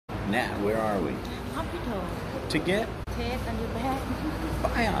Nat, where are we? Hospital. To get Test on your back.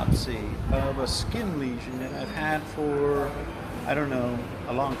 biopsy of a skin lesion that I've had for, I don't know,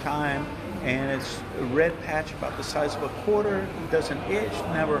 a long time. And it's a red patch about the size of a quarter. It doesn't itch,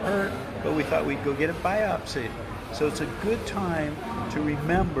 never hurt, but we thought we'd go get a biopsy. So it's a good time to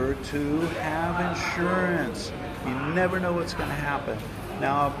remember to have insurance. You never know what's going to happen.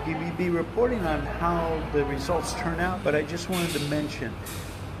 Now, I'll be reporting on how the results turn out, but I just wanted to mention,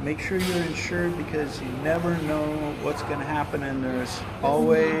 make sure you're insured because you never know what's going to happen, and there's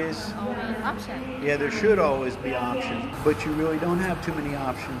always Option. Yeah, there should always be options, but you really don't have too many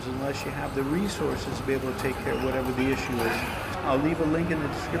options unless you have the resources to be able to take care of whatever the issue is. I'll leave a link in the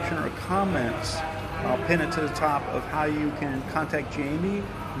description or comments. I'll pin it to the top of how you can contact Jamie,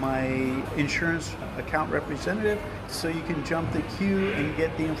 my insurance account representative, so you can jump the queue and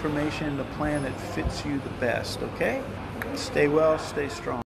get the information, the plan that fits you the best, okay? Stay well, stay strong.